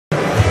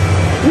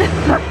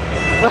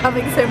We're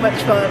having so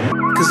much fun.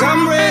 'Cause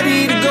I'm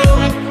ready to go.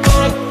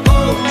 Oh,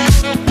 oh,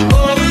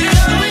 oh, yo,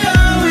 yo,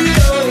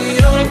 yo,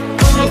 yo,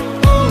 oh,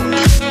 oh.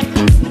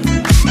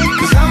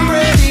 'Cause I'm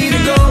ready to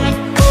go.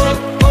 Oh,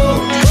 oh,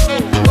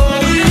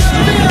 oh, yo,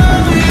 yo,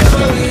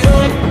 yo,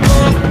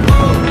 oh,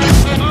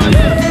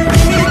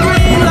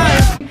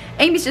 oh.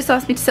 Amy's just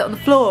asked me to sit on the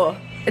floor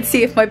and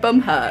see if my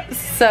bum hurts,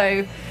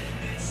 so...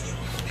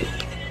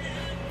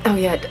 Oh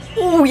yeah, it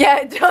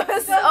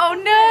does. Oh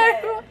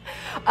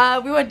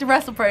no! We went to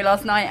WrestlePro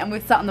last night and we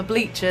sat on the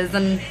bleachers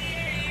and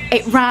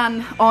it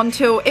ran on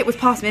till it was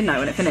past midnight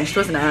when it finished,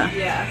 wasn't it?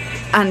 Yeah.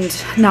 And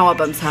now our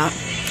bums hurt.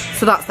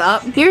 So that's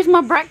that. Here's my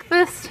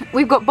breakfast.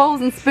 We've got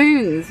bowls and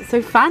spoons. So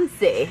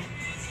fancy.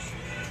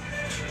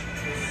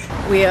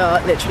 We are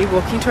literally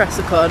walking to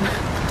WrestleCon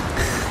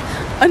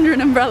under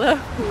an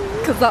umbrella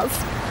because that's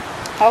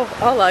how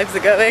our lives are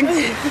going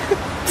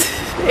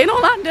in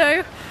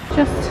Orlando.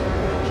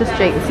 Just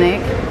Jake the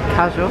Snake,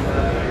 casual.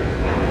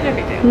 No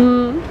big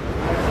deal.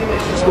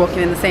 Just walking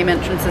in the same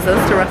entrance as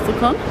us to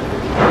WrestleCon.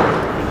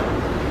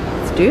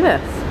 Let's do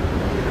this.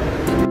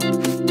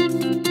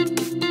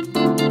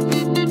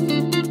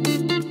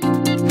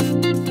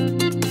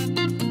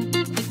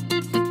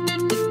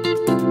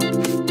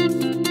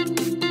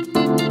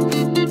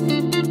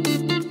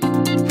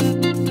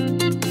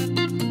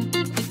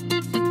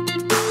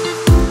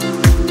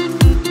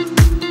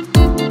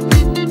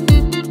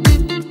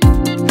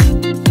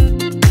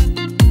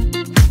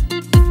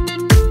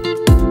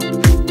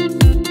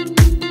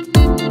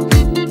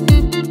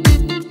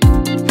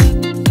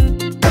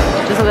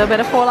 A bit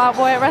of Fallout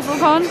Boy at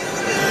WrestleCon.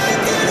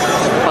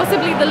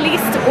 Possibly the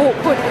least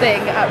awkward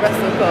thing at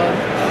WrestleCon.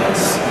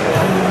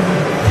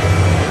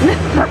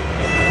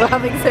 We're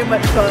having so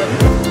much fun.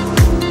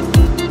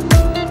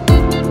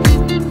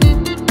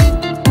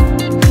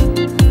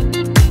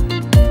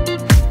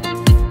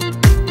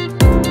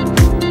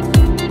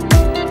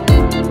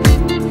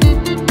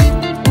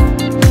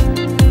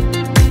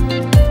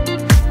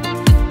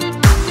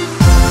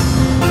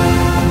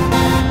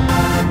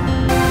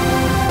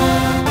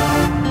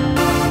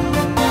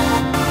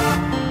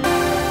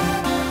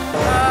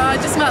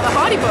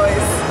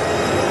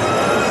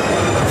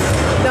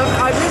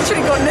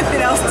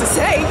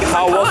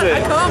 How was it?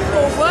 I can't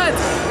pull words.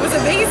 It was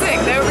amazing.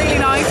 They were really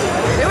nice.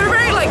 They were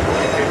very like,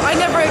 I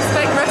never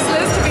expect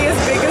wrestlers to be as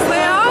big as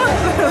they are.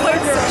 Like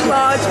such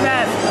large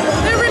men.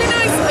 They were really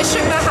nice. I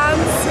shook their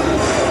hands.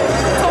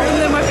 Told them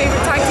they're my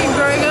favourite tag team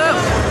growing up.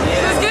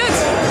 It was good.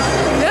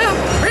 Yeah,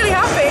 really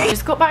happy.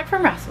 Just got back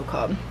from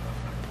WrestleCon.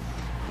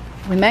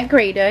 We met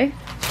Grado.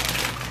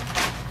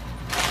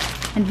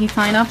 And he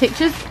signed our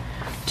pictures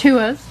to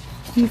us.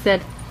 He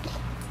said,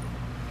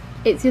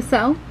 "It's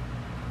yourself."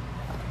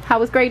 How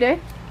was Grado?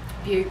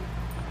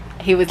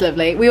 He was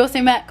lovely. We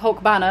also met Colt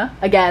Cabana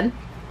again.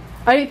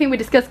 I don't think we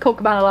discussed Colt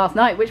Cabana last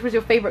night. Which was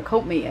your favourite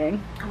Colt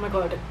meeting? Oh my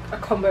god, a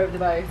combo of the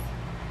both.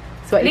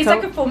 Sweaty At least Colt?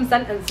 I could form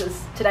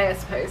sentences today, I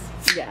suppose.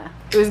 Yeah,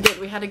 it was good.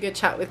 We had a good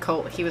chat with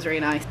Colt. He was really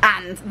nice.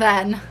 And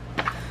then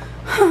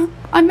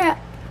I met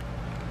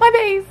my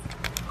baes,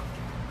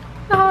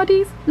 the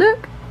Hardys.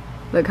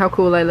 Look how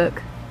cool they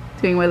look,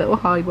 doing my little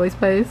Hardy Boys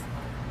pose.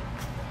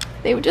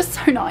 They were just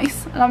so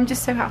nice, and I'm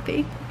just so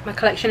happy. My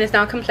collection is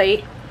now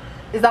complete.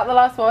 Is that the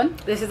last one?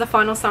 This is the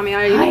final Sammy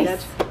I needed.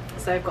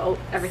 So I've got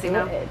everything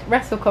now.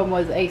 WrestleCon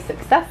was a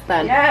success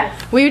then.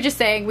 Yes. We were just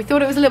saying, we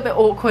thought it was a little bit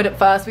awkward at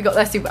first. We got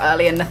there super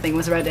early and nothing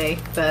was ready.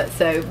 But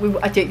so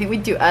I don't think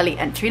we'd do early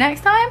entry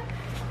next time.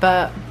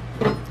 But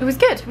it was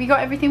good. We got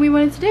everything we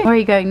wanted to do. Where are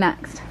you going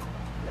next?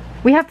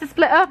 We have to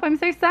split up. I'm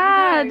so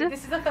sad. No,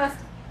 this is the first.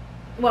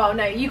 Well,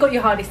 no, you got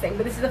your Hardys thing,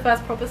 but this is the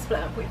first proper split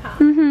up we've had.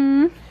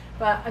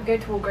 But I'm going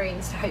to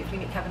Walgreens to hopefully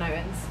meet Kevin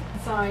Owens.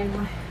 Sign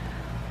my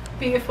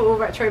beautiful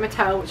retro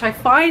Mattel, which I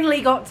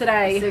finally got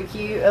today. So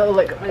cute. It'll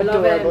look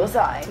adorable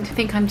signed. I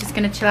think I'm just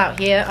gonna chill out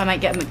here. I might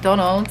get a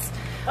McDonald's.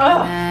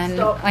 Oh, and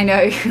stop. I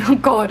know. Oh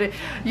god,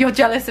 you're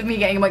jealous of me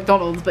getting a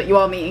McDonald's, but you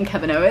are meeting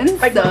Kevin Owens.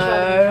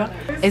 So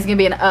it's gonna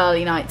be an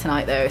early night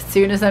tonight though. As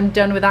soon as I'm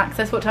done with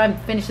Axxess, what time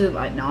finishes it?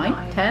 Like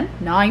 9? 10?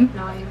 9?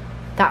 9.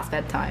 That's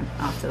bedtime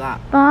after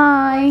that.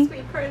 Bye.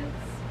 Sweet prince.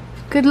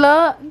 Good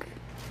luck.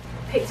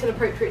 Picked an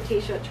appropriate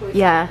t-shirt choice.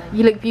 Yeah,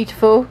 you look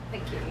beautiful.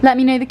 Thank you. Let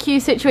me know the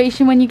queue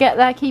situation when you get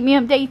there. Keep me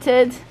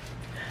updated.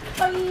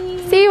 Bye.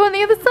 See you on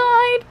the other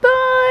side.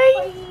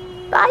 Bye.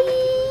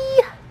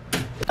 Bye.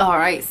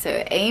 Alright,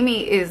 so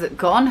Amy is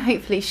gone.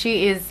 Hopefully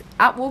she is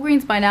at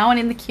Walgreens by now and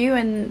in the queue,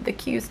 and the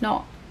queue's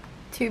not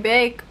too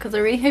big because I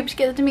really hope she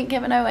gets to meet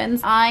Kevin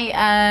Owens. I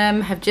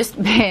have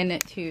just been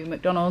to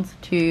McDonald's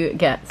to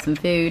get some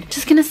food.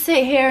 Just gonna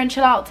sit here and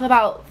chill out till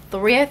about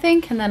 3 I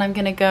think, and then I'm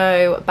gonna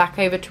go back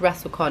over to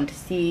WrestleCon to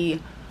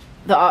see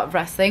the Art of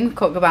Wrestling with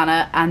Colt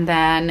Cabana, and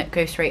then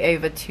go straight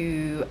over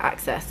to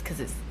Axxess because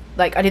it's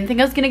like, I didn't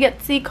think I was gonna get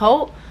to see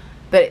Colt,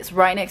 but it's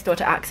right next door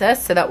to Axxess,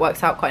 so that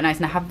works out quite nice,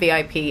 and I have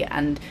VIP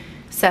and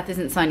Seth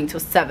isn't signing till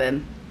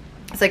 7.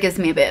 So it gives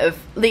me a bit of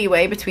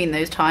leeway between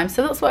those times,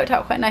 so that's worked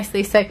out quite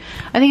nicely. So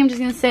I think I'm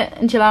just gonna sit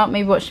and chill out,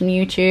 maybe watch some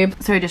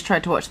YouTube. So I just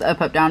tried to watch the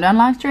Up Up Down Down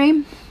live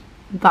stream.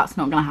 That's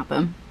not gonna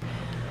happen.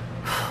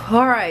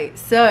 Alright,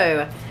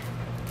 so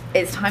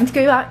it's time to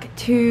go back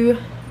to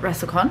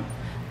WrestleCon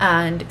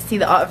and see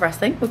the art of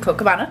wrestling with Colt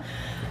Cabana,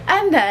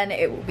 and then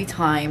it will be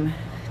time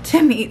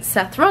to meet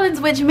Seth Rollins,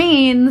 which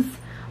means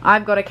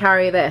I've got to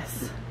carry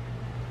this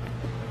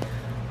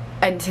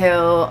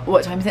until,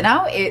 what time is it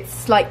now?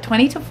 It's like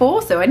 20 to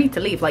 4, so I need to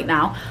leave like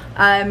now,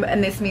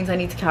 and this means I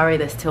need to carry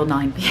this till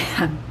 9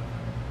 p.m.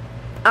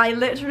 I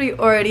literally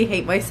already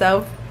hate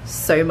myself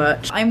so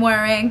much. I'm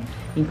wearing,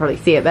 you can probably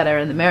see it better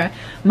in the mirror,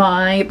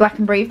 my Black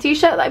and Brave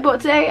t-shirt that I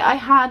bought today. I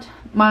had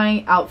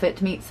my outfit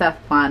to meet Seth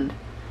planned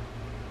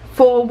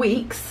for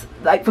weeks,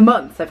 like for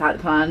months I've had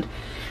it planned.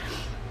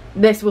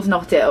 This was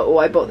not it at all.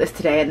 I bought this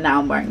today and now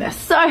I'm wearing this.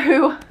 So,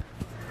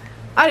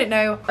 I don't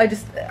know,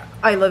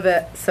 I love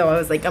it. So I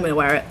was like, I'm gonna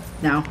wear it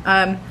now.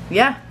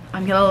 Yeah,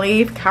 I'm gonna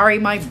leave, carry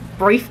my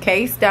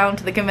briefcase down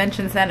to the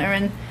convention center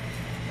and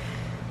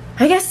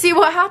I guess see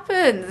what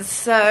happens.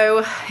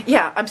 So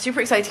yeah, I'm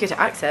super excited to go to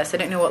Axxess. I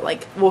don't know what,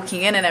 like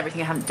walking in and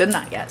everything, I haven't done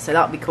that yet. So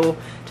that'll be cool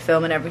to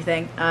film and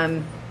everything.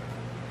 And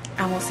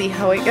we'll see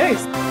how it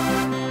goes.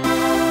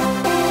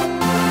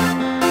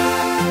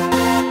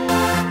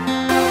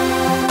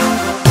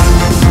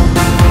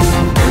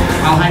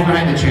 I'll hide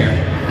behind the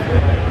chair.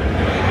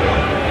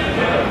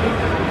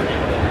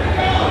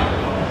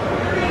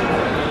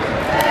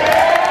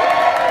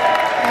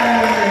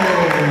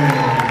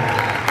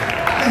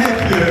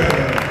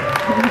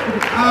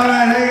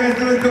 Alright, how you guys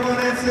doing? Come on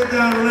in, sit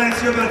down,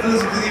 relax. You're about to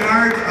listen to the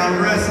art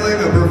of wrestling,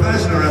 a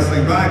professional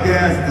wrestling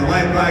podcast. It's a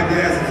live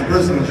podcast, it's a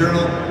personal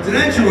journal. It's an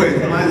entryway to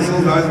the minds and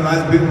souls, hearts and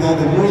lives of people called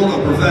the world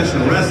of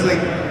professional wrestling.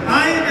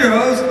 I am your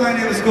host, my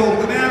name is Colt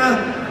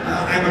Cabana.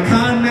 I'm a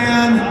con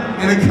man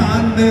in a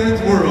con man's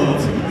world.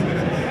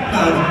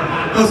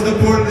 Most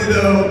importantly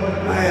though,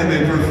 I am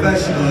a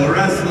professional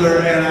wrestler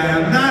and I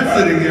am not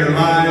sitting here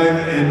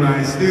live in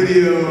my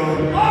studio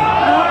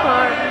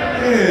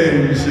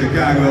in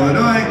Chicago,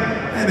 Illinois.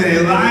 I'm in a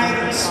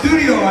live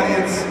studio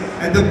audience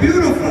at the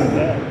beautiful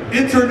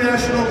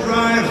International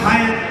Drive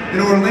Hyatt in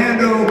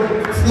Orlando,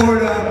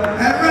 Florida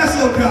at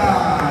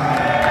WrestleCon.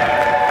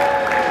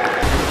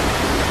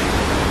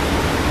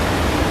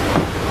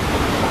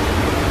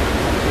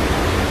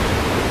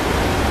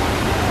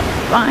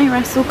 Bye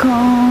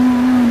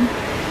WrestleCon.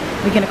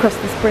 We're gonna cross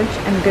this bridge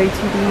and go to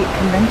the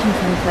convention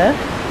center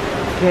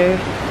to go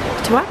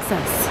to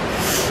Axxess.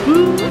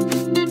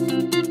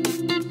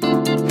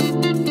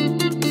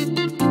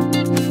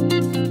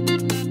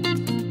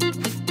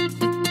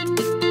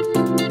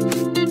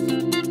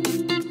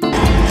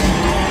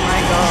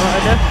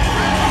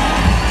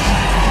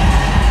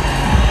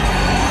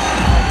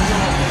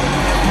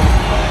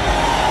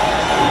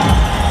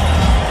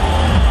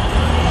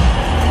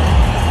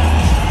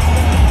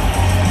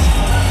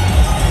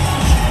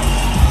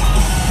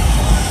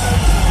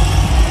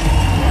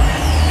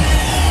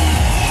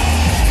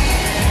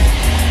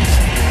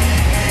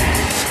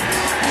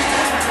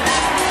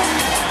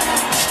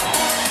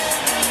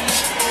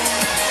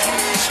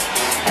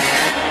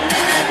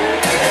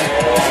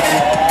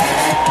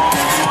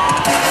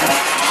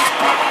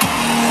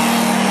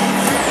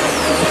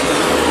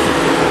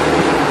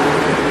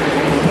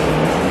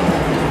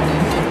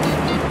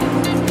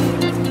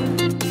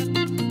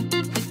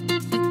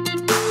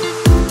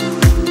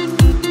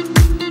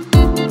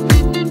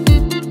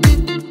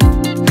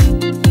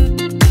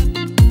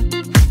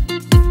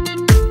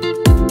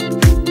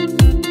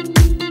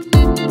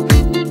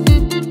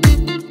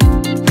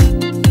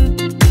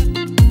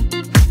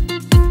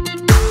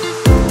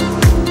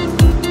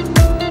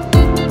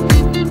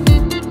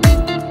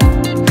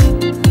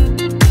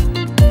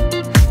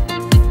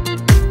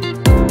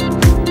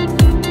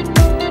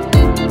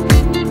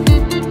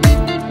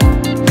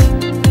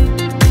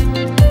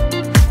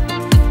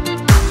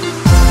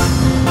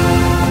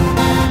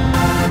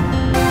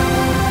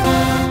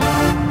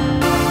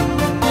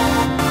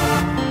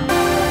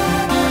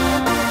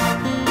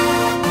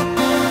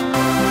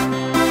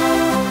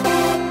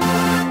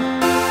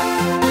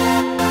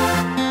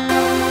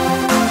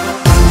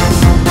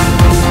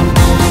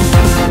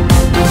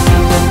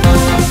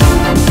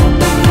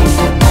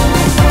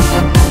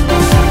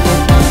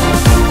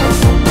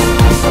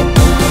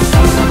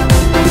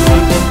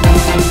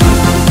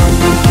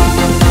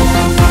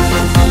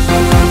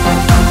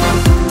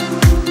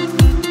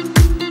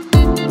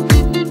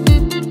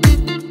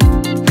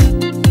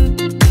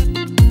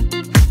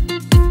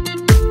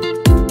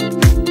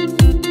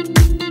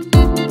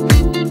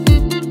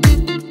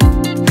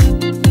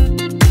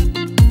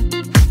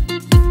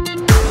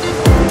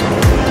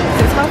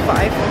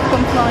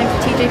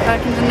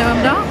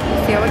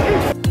 See how it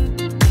goes.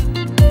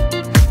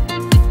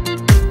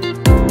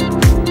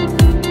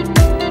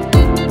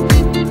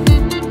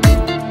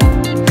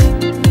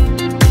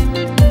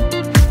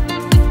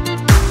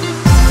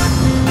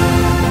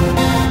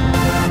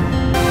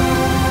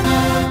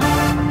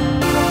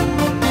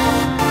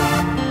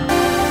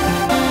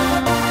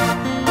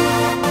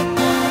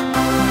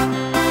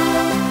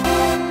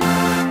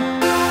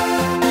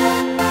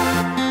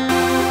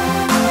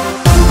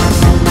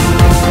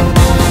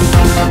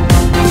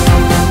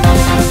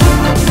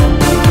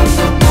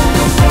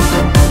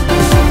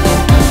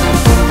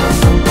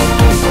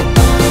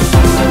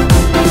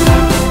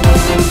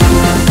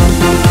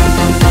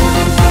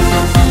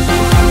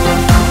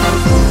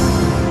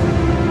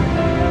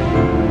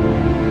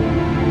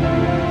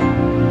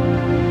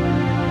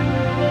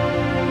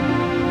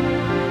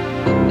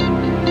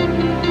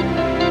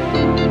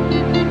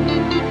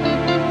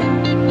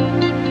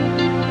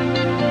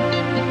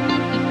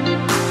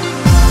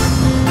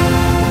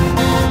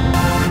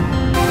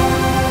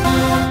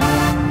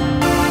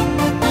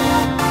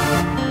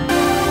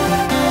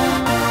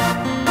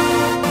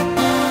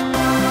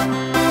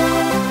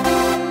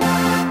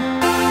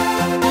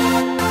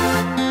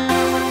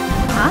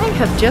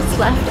 just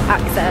left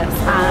Axxess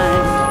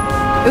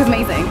and it was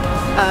amazing.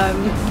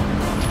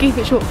 To keep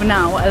it short for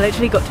now, I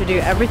literally got to do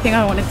everything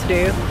I wanted to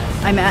do.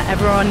 I met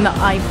everyone that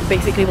I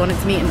basically wanted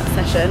to meet in that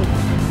session,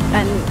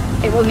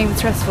 and it wasn't even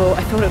stressful.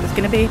 I thought it was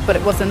going to be, but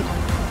it wasn't.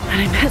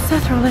 And I met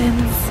Seth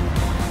Rollins.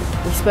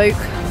 We spoke,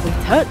 we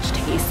touched,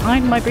 he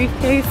signed my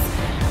briefcase,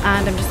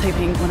 and I'm just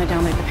hoping when I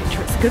download the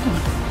picture it's a good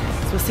one.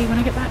 So we'll see when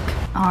I get back.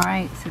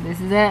 Alright, so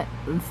this is it.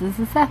 This is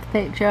the Seth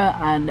picture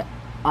and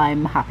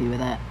I'm happy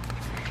with it.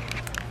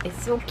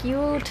 It's so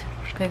cute.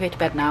 I'm gonna go to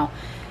bed now.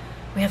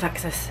 We have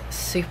Axxess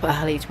super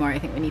early tomorrow. I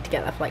think we need to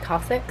get there for like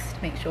 6:30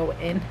 to make sure we're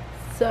in.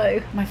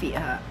 So my feet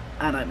hurt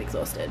and I'm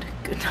exhausted.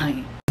 Good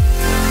night.